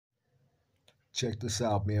Check this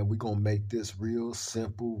out, man. We're going to make this real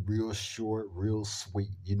simple, real short, real sweet.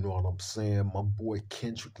 You know what I'm saying? My boy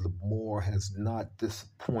Kendrick Lamar has not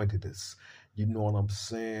disappointed us. You know what I'm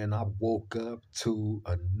saying? I woke up to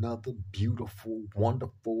another beautiful,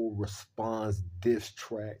 wonderful response diss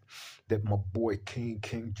track that my boy King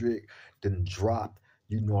Kendrick done dropped.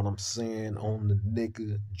 You know what I'm saying? On the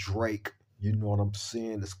nigga Drake. You know what I'm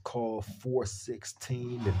saying? It's called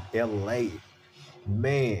 416 in LA.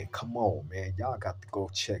 Man, come on, man. Y'all got to go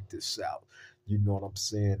check this out. You know what I'm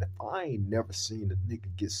saying? If I ain't never seen a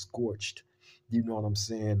nigga get scorched, you know what I'm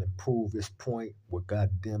saying, and prove his point, well,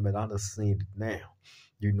 goddamn it, I done seen it now.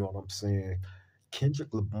 You know what I'm saying?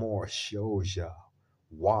 Kendrick Lamar shows y'all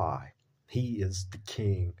why he is the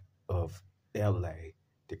king of LA,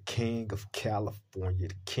 the king of California,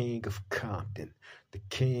 the king of Compton, the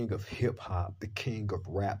king of hip hop, the king of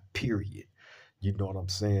rap, period. You know what I'm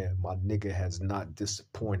saying? My nigga has not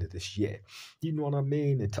disappointed us yet. You know what I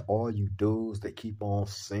mean? And to all you dudes that keep on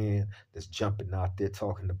saying, that's jumping out there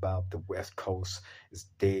talking about the West Coast is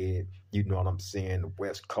dead. You know what I'm saying? The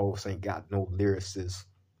West Coast ain't got no lyricists.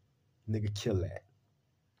 Nigga, kill that.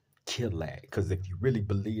 Kill that. Because if you really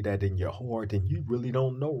believe that in your heart, then you really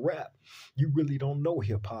don't know rap. You really don't know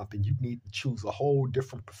hip hop, and you need to choose a whole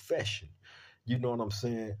different profession. You know what I'm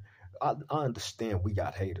saying? I understand we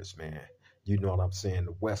got haters, man. You know what I'm saying?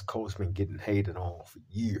 The West Coast been getting hated on for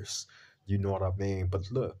years. You know what I mean? But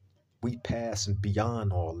look, we passing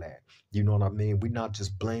beyond all that. You know what I mean? We're not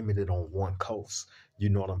just blaming it on one coast. You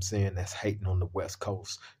know what I'm saying? That's hating on the West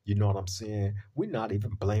Coast. You know what I'm saying? We're not even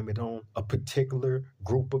blaming it on a particular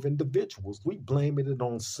group of individuals. We blaming it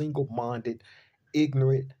on single-minded,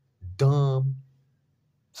 ignorant, dumb,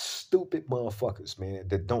 stupid motherfuckers, man,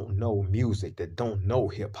 that don't know music, that don't know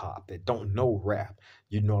hip hop, that don't know rap,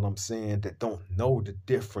 you know what I'm saying, that don't know the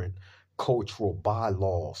different cultural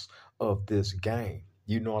bylaws of this game.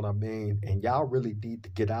 You know what I mean? And y'all really need to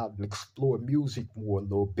get out and explore music more a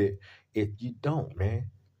little bit if you don't, man.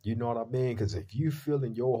 You know what I mean? Because if you feel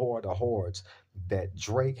in your heart of hearts that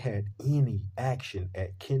Drake had any action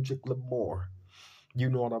at Kendrick Lamar, you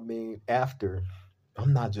know what I mean, after,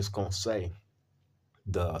 I'm not just going to say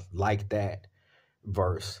the like that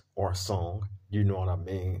verse or song, you know what I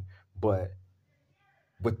mean? But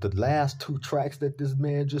with the last two tracks that this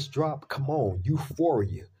man just dropped, come on,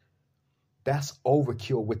 Euphoria. That's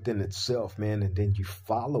overkill within itself, man. And then you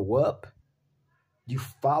follow up with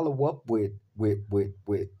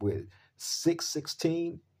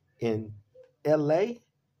 616 in LA.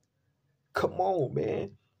 Come on,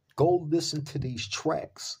 man. Go listen to these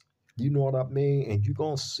tracks. You know what I mean? And you're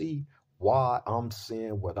gonna see why I'm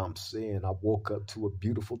saying what I'm saying. I woke up to a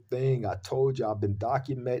beautiful thing. I told you I've been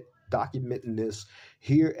documenting this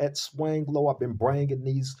here at Swang Low. I've been bringing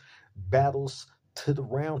these battles to the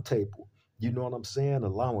round table. You know what I'm saying?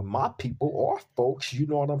 Allowing my people or folks, you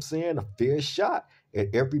know what I'm saying, a fair shot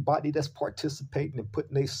at everybody that's participating and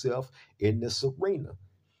putting themselves in this arena.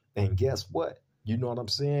 And guess what? You know what I'm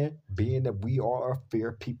saying? Being that we are a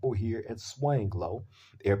fair people here at Swanglow,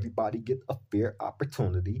 everybody get a fair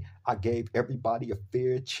opportunity. I gave everybody a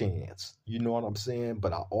fair chance. You know what I'm saying?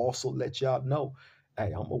 But I also let y'all know,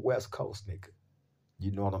 hey, I'm a West Coast nigga. You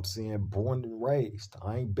know what I'm saying? Born and raised.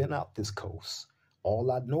 I ain't been out this coast.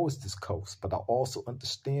 All I know is this coast, but I also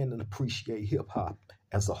understand and appreciate hip hop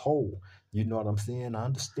as a whole. You know what I'm saying? I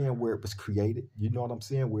understand where it was created. You know what I'm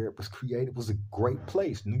saying? Where it was created was a great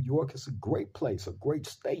place. New York is a great place, a great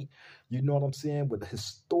state. You know what I'm saying? With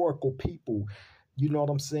historical people, you know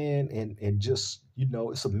what I'm saying? And just, you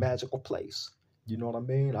know, it's a magical place. You know what I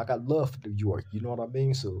mean? I got love for New York. You know what I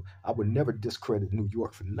mean? So I would never discredit New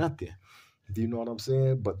York for nothing. Do you know what I'm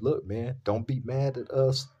saying? But look, man, don't be mad at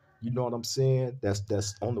us. You know what I'm saying?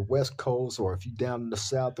 That's on the West Coast, or if you down in the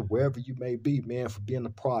South or wherever you may be, man, for being a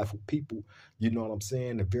prideful people. You know what I'm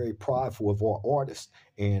saying? They're very prideful of our artists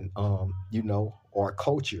and you know, our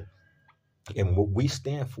culture and what we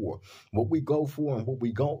stand for, what we go for, and what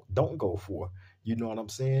we don't go for. You know what I'm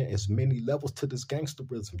saying? It's many levels to this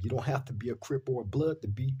gangsterism. You don't have to be a Crip or a Blood to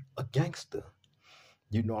be a gangster.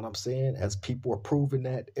 You know what I'm saying? As people are proving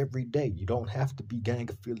that every day, you don't have to be gang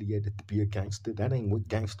affiliated to be a gangster. That ain't what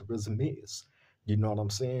gangsterism is. You know what I'm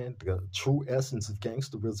saying? The true essence of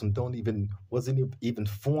gangsterism wasn't even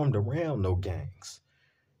formed around no gangs.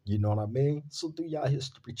 You know what I mean? So do y'all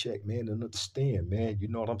history check, man, and understand, man. You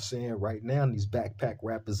know what I'm saying? Right now, these backpack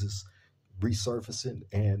rappers is resurfacing,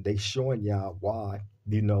 and they showing y'all why,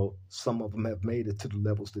 you know, some of them have made it to the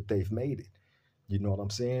levels that they've made it. You know what I'm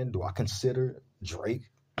saying? Do I consider Drake,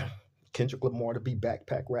 Kendrick Lamar to be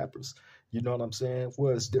backpack rappers? You know what I'm saying?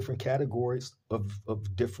 Well, it's different categories of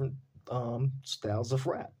different styles of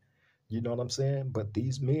rap. You know what I'm saying? But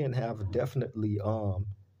these men have definitely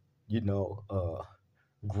you know,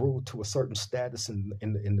 grew to a certain status in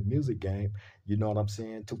the music game, you know what I'm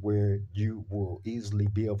saying, to where you will easily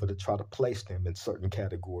be able to try to place them in certain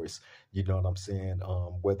categories, you know what I'm saying,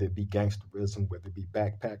 whether it be gangsterism, whether it be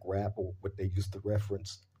backpack rap, or what they used to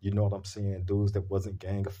reference, you know what I'm saying, dudes that wasn't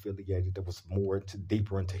gang affiliated, that was more into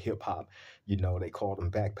deeper into hip hop, you know, they called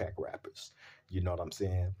them backpack rappers, you know what I'm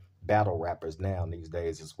saying. Battle rappers now these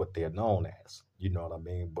days is what they're known as. You know what I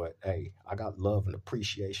mean? But hey, I got love and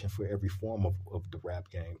appreciation for every form of the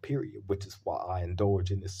rap game, period, which is why I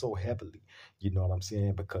indulge in it so heavily. You know what I'm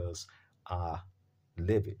saying? Because I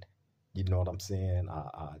live it. You know what I'm saying?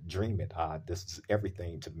 I dream it. This is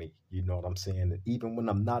everything to me. You know what I'm saying? And even when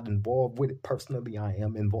I'm not involved with it personally, I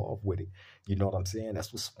am involved with it. You know what I'm saying?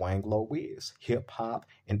 That's what Swang Low is, hip hop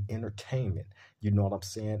and entertainment. You know what I'm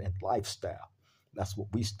saying? And lifestyle. That's what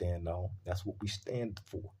we stand on. That's what we stand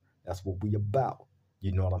for. That's what we about.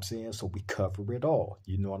 You know what I'm saying? So we cover it all.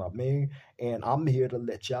 You know what I mean? And I'm here to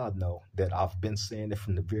let y'all know that I've been saying it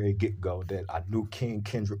from the very get go that I knew King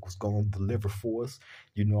Kendrick was going to deliver for us.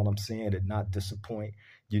 You know what I'm saying? And not disappoint.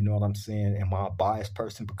 You know what I'm saying? Am I a biased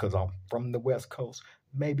person because I'm from the West Coast?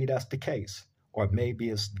 Maybe that's the case. Or maybe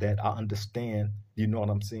it's that I understand, you know what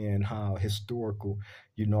I'm saying, how historical,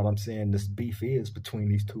 you know what I'm saying, this beef is between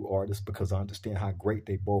these two artists because I understand how great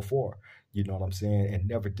they both are. You know what I'm saying? And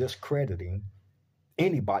never discrediting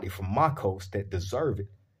anybody from my coast that deserve it.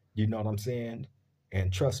 You know what I'm saying?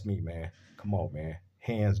 And trust me, man. Come on, man.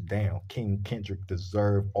 Hands down, King Kendrick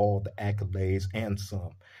deserved all the accolades and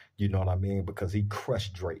some. You know what I mean? Because he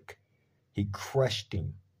crushed Drake. He crushed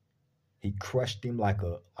him. He crushed him like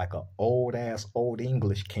a old ass old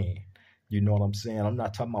English can. You know what I'm saying? I'm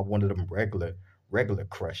not talking about one of them regular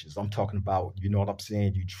crushes. I'm talking about, you know what I'm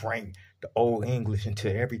saying? You drink the old English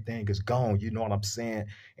until everything is gone. You know what I'm saying?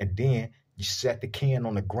 And then you set the can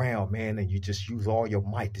on the ground, man, and you just use all your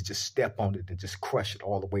might to just step on it and just crush it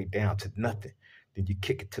all the way down to nothing. Then you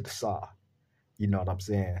kick it to the side. You know what I'm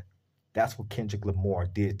saying? That's what Kendrick Lamar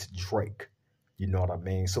did to Drake. You know what I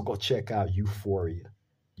mean? So go check out Euphoria.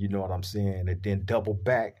 You know what I'm saying? And then double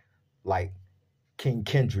back like King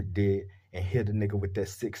Kendrick did and hit a nigga with that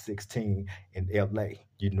 616 in LA.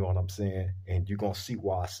 You know what I'm saying? And you're going to see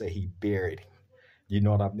why I say he buried him. You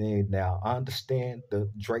know what I mean? Now, I understand the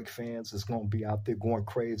Drake fans is going to be out there going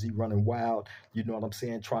crazy, running wild, you know what I'm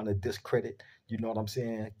saying, trying to discredit, you know what I'm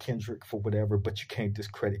saying, Kendrick for whatever, but you can't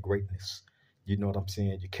discredit greatness. You know what I'm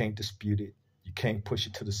saying? You can't dispute it. You can't push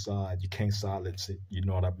it to the side. You can't silence it. You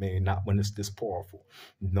know what I mean? Not when it's this powerful.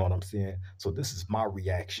 You know what I'm saying? So this is my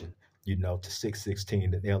reaction, you know, to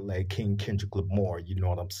 616 in LA, King Kendrick Lamar, you know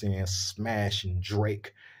what I'm saying? Smashing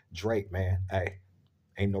Drake. Drake, man. Hey,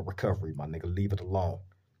 ain't no recovery, my nigga. Leave it alone.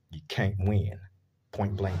 You can't win.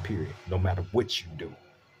 Point blank, period. No matter what you do.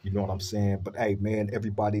 You know what I'm saying? But hey, man,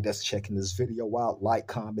 everybody that's checking this video out, like,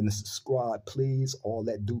 comment, and subscribe, please. All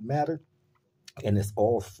that do matter. And it's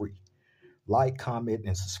all free. Like, comment,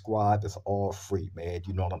 and subscribe. It's all free, man.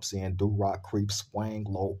 You know what I'm saying? Do Rock Creep Swang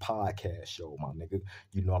Low Podcast Show, my nigga.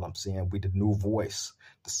 You know what I'm saying? We the new voice.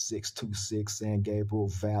 The 626 San Gabriel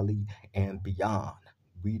Valley and beyond.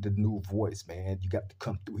 We the new voice, man. You got to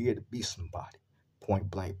come through here to be somebody. Point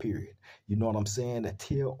blank, period. You know what I'm saying?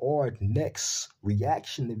 Until our next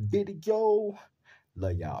reaction video.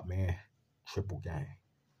 Love y'all, man. Triple gang.